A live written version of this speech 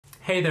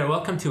Hey there,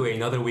 welcome to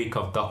another week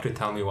of Doctor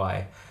Tell Me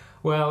Why.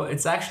 Well,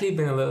 it's actually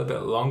been a little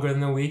bit longer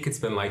than a week. It's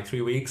been like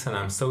 3 weeks and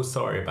I'm so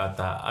sorry about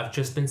that. I've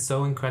just been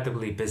so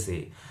incredibly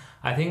busy.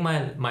 I think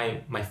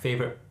my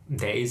favorite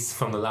days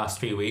from the last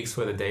 3 weeks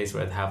were the days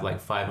where I'd have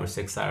like 5 or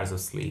 6 hours of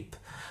sleep.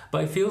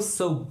 But it feels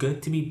so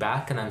good to be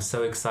back and I'm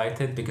so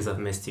excited because I've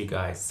missed you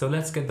guys. So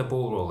let's get the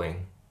ball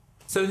rolling.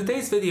 So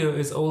today's video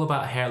is all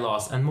about hair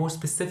loss, and more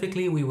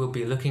specifically we will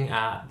be looking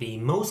at the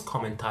most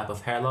common type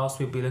of hair loss.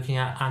 We'll be looking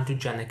at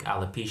androgenic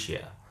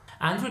alopecia.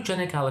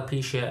 Androgenic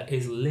alopecia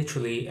is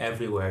literally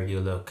everywhere you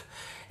look.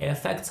 It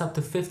affects up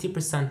to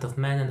 50% of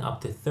men and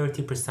up to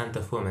 30%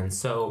 of women,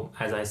 so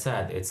as I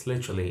said, it's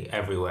literally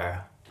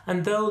everywhere.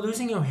 And though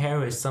losing your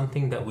hair is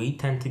something that we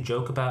tend to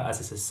joke about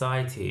as a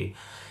society,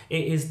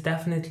 it is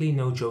definitely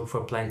no joke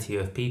for plenty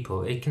of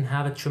people. It can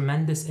have a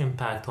tremendous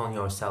impact on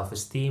your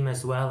self-esteem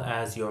as well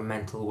as your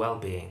mental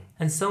well-being.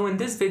 And so in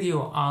this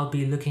video, I'll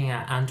be looking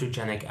at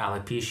androgenic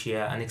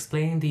alopecia and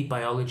explaining the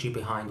biology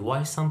behind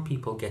why some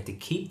people get to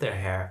keep their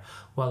hair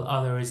while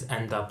others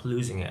end up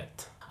losing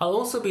it. I'll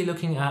also be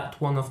looking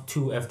at one of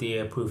 2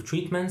 FDA-approved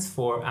treatments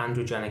for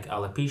androgenic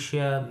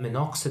alopecia,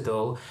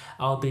 Minoxidil.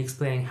 I'll be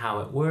explaining how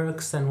it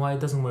works and why it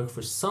doesn't work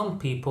for some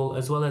people,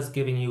 as well as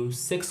giving you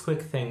 6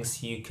 quick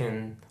things you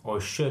can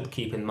or should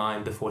keep in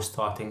mind before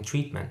starting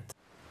treatment.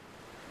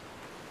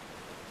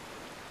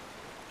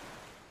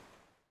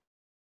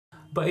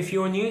 But if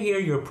you're new here,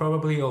 you're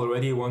probably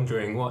already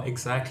wondering what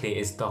exactly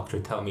is Dr.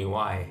 Tell Me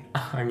Why.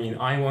 I mean,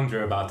 I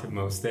wonder about it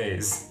most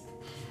days.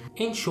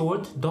 In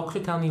short,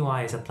 Dr. Tell Me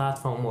Why is a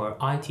platform where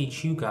I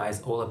teach you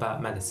guys all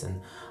about medicine.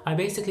 I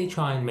basically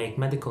try and make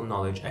medical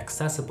knowledge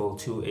accessible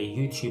to a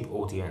YouTube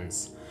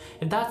audience.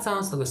 If that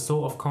sounds like the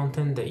sort of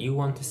content that you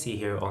want to see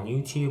here on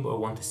YouTube or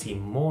want to see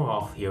more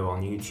of here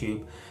on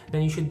YouTube,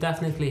 then you should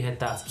definitely hit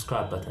that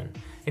subscribe button.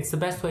 It's the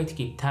best way to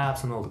keep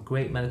tabs on all the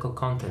great medical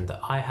content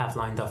that I have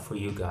lined up for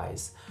you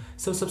guys.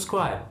 So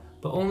subscribe,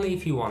 but only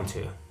if you want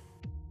to.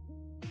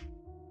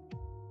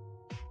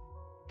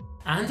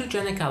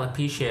 Androgenic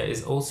alopecia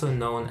is also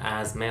known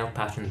as male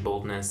pattern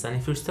baldness, and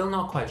if you're still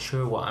not quite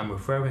sure what I'm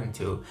referring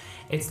to,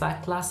 it's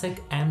that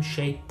classic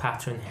M-shaped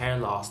pattern hair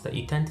loss that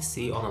you tend to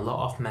see on a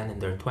lot of men in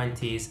their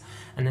 20s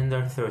and in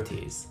their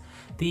 30s.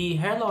 The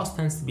hair loss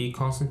tends to be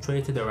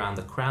concentrated around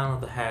the crown of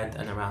the head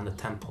and around the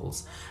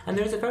temples, and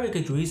there's a very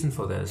good reason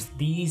for this.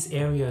 These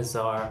areas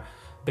are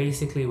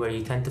basically where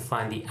you tend to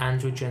find the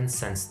androgen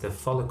sensitive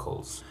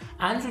follicles.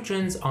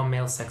 Androgens are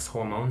male sex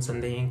hormones,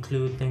 and they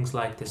include things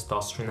like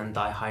testosterone and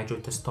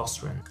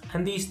dihydrotestosterone.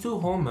 And these 2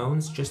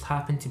 hormones just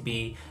happen to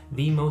be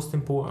the most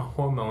important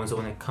hormones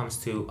when it comes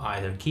to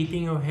either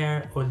keeping your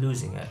hair or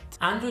losing it.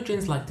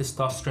 Androgens like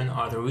testosterone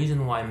are the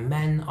reason why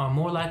men are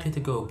more likely to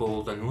go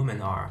bald than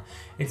women are.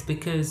 It's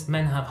because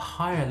men have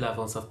higher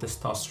levels of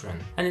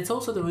testosterone. And it's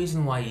also the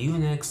reason why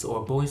eunuchs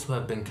or boys who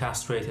have been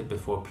castrated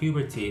before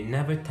puberty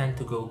never tend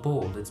to go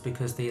bald. It's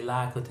because they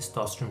lack the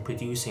testosterone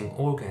producing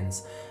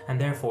organs and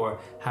therefore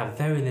have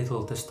very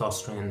little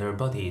testosterone in their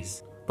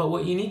bodies. But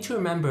what you need to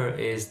remember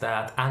is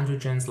that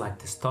androgens like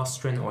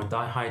testosterone or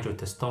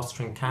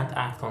dihydrotestosterone can't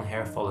act on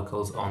hair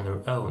follicles on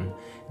their own.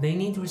 They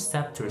need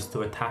receptors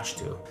to attach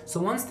to. So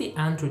once the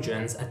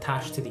androgens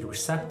attach to the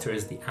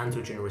receptors, the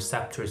androgen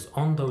receptors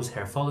on those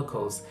hair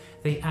follicles,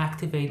 they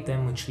activate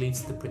them, which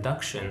leads to the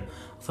production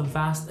of a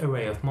vast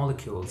array of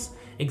molecules.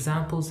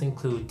 Examples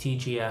include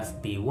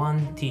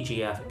TGF-B1,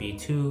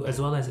 TGF-B2, as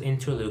well as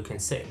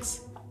interleukin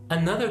 6.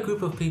 Another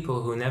group of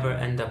people who never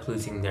end up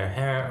losing their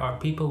hair are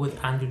people with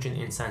androgen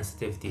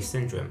insensitivity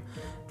syndrome.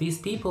 These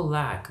people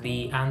lack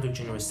the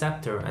androgen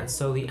receptor, and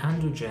so the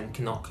androgen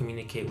cannot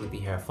communicate with the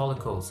hair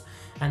follicles,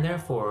 and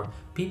therefore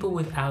people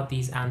without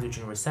these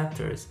androgen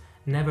receptors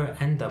never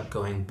end up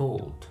going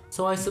bald.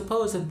 So I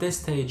suppose at this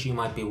stage you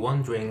might be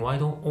wondering, why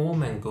don't all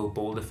men go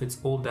bald if it's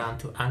all down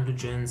to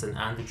androgens and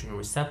androgen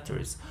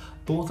receptors,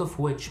 both of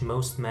which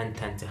most men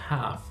tend to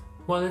have?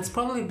 Well, it's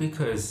probably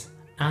because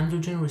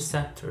androgen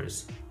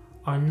receptors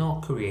are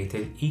not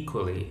created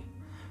equally.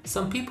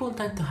 Some people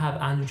tend to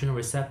have androgen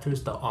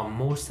receptors that are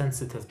more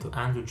sensitive to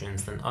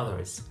androgens than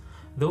others.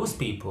 Those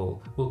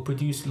people will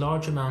produce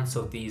large amounts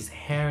of these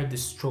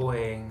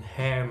hair-destroying,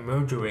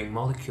 hair-murdering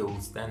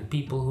molecules than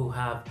people who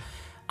have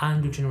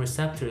androgen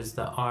receptors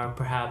that are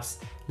perhaps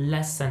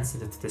less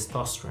sensitive to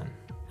testosterone.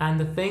 And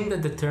the thing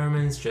that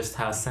determines just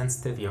how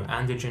sensitive your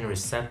androgen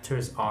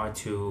receptors are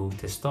to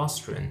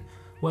testosterone,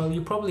 well,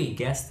 you probably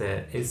guessed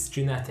it, it's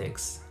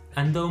genetics.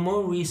 And though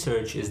more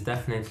research is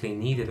definitely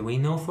needed, we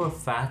know for a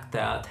fact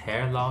that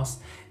hair loss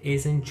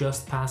isn't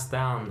just passed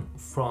down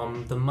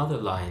from the mother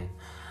line.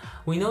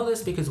 We know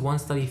this because one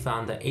study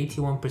found that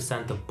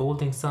 81% of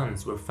balding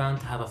sons were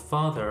found to have a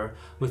father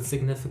with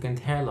significant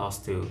hair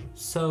loss too.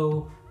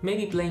 So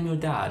maybe blame your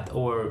dad,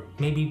 or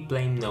maybe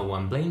blame no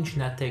one. Blame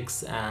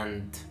genetics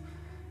and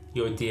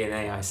your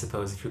DNA, I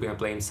suppose, if you're gonna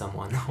blame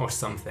someone or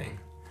something.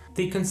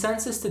 The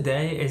consensus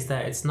today is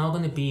that it's not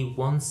going to be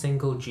one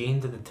single gene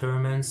that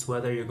determines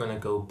whether you're going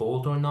to go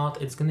bald or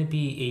not. It's going to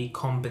be a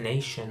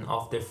combination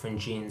of different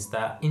genes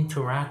that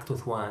interact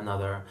with one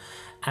another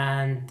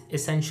and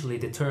essentially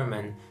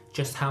determine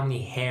just how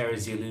many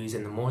hairs you lose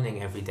in the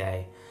morning every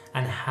day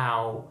and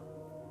how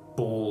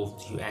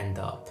bald you end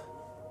up.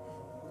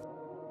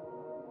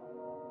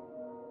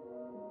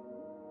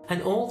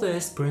 And all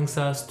this brings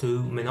us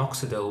to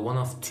Minoxidil, one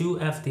of 2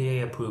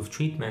 FDA-approved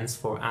treatments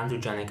for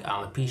androgenic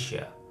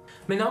alopecia.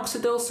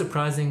 Minoxidil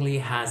surprisingly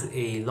has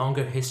a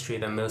longer history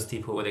than most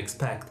people would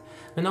expect.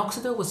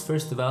 Minoxidil was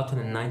first developed in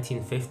the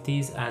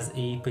 1950s as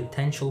a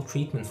potential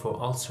treatment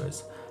for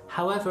ulcers.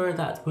 However,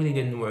 that really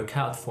didn't work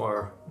out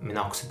for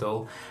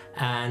Minoxidil,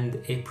 and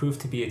it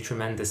proved to be a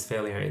tremendous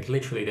failure. It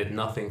literally did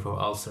nothing for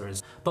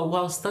ulcers. But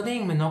while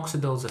studying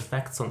Minoxidil's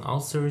effects on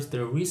ulcers,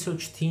 the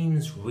research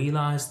teams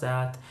realized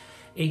that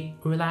it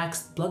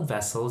relaxed blood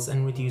vessels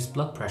and reduced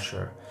blood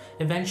pressure.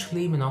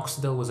 Eventually,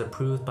 Minoxidil was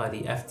approved by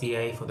the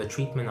FDA for the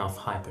treatment of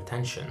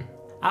hypertension.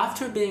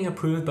 After being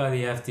approved by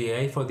the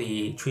FDA for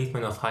the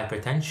treatment of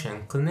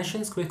hypertension,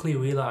 clinicians quickly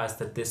realized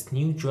that this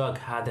new drug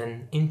had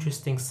an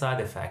interesting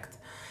side effect.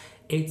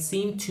 It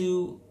seemed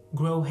to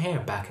grow hair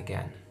back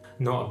again.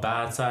 Not a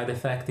bad side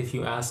effect if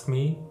you ask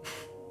me.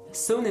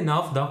 Soon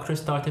enough,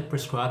 doctors started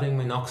prescribing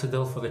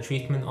Minoxidil for the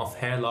treatment of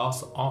hair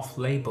loss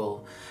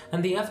off-label,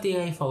 and the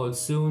FDA followed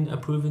soon,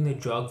 approving the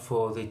drug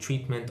for the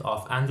treatment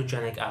of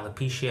androgenic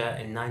alopecia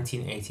in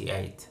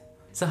 1988.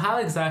 So how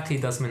exactly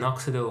does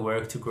Minoxidil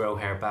work to grow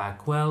hair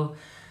back? Well,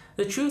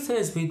 the truth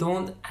is we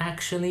don't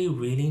actually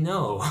really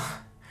know.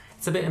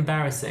 It's a bit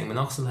embarrassing.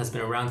 Minoxidil has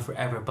been around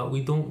forever, but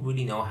we don't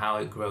really know how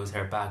it grows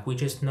hair back. We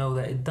just know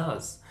that it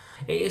does.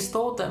 It is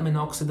thought that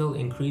Minoxidil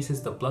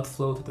increases the blood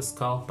flow to the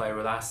scalp by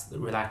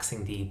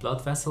relaxing the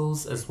blood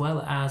vessels, as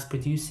well as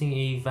producing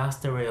a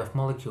vast array of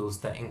molecules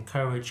that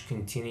encourage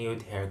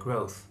continued hair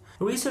growth.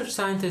 Research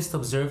scientists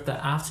observed that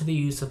after the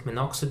use of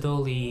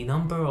Minoxidil, the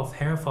number of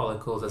hair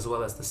follicles as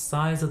well as the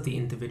size of the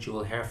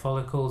individual hair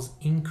follicles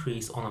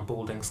increase on a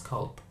balding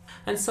scalp.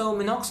 And so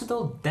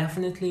Minoxidil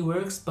definitely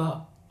works,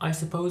 but I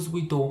suppose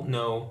we don't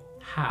know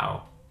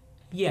how.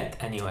 Yet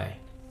anyway.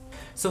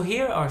 So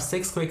here are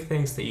 6 quick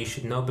things that you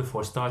should know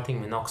before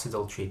starting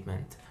Minoxidil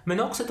treatment.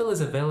 Minoxidil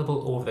is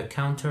available over the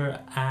counter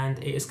and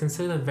it is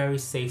considered a very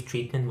safe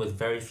treatment with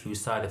very few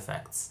side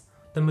effects.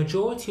 The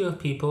majority of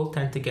people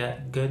tend to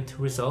get good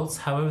results,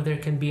 however there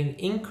can be an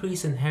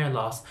increase in hair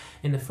loss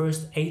in the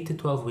first 8 to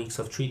 12 weeks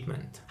of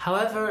treatment.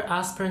 However,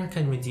 aspirin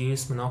can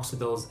reduce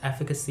Minoxidil's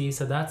efficacy,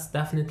 so that's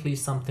definitely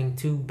something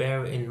to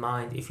bear in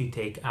mind if you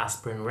take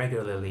aspirin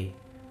regularly.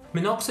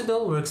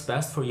 Minoxidil works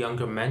best for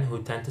younger men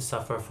who tend to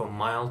suffer from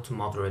mild to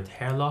moderate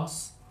hair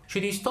loss.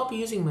 Should you stop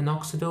using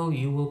Minoxidil,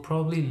 you will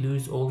probably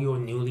lose all your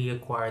newly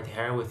acquired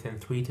hair within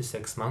 3 to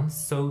 6 months,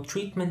 so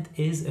treatment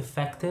is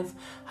effective,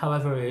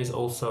 however it is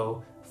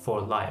also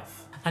for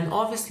life. And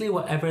obviously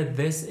whatever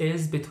this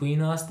is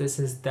between us, this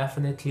is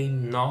definitely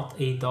not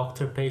a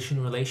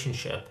doctor-patient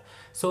relationship.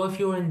 So if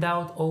you're in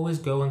doubt, always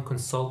go and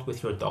consult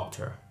with your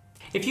doctor.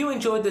 If you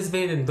enjoyed this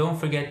video, then don't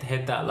forget to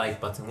hit that like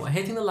button. What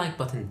hitting the like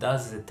button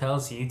does is it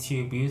tells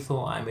YouTube you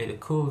thought I made a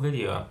cool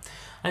video.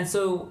 And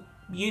so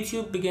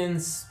YouTube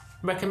begins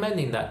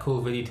recommending that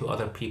cool video to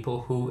other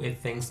people who it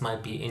thinks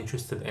might be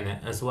interested in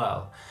it as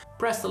well.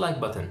 Press the like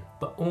button,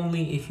 but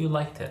only if you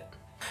liked it.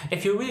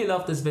 If you really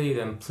loved this video,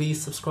 then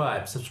please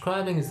subscribe.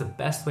 Subscribing is the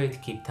best way to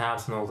keep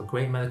tabs on all the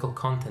great medical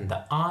content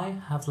that I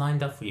have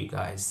lined up for you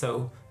guys,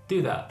 so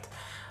do that.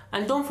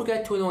 And don't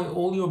forget to annoy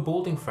all your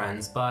balding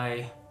friends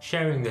by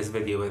sharing this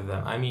video with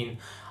them. I mean,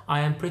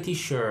 I am pretty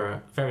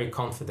sure, very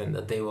confident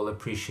that they will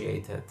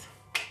appreciate it.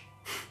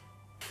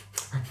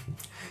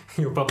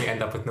 You'll probably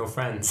end up with no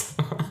friends.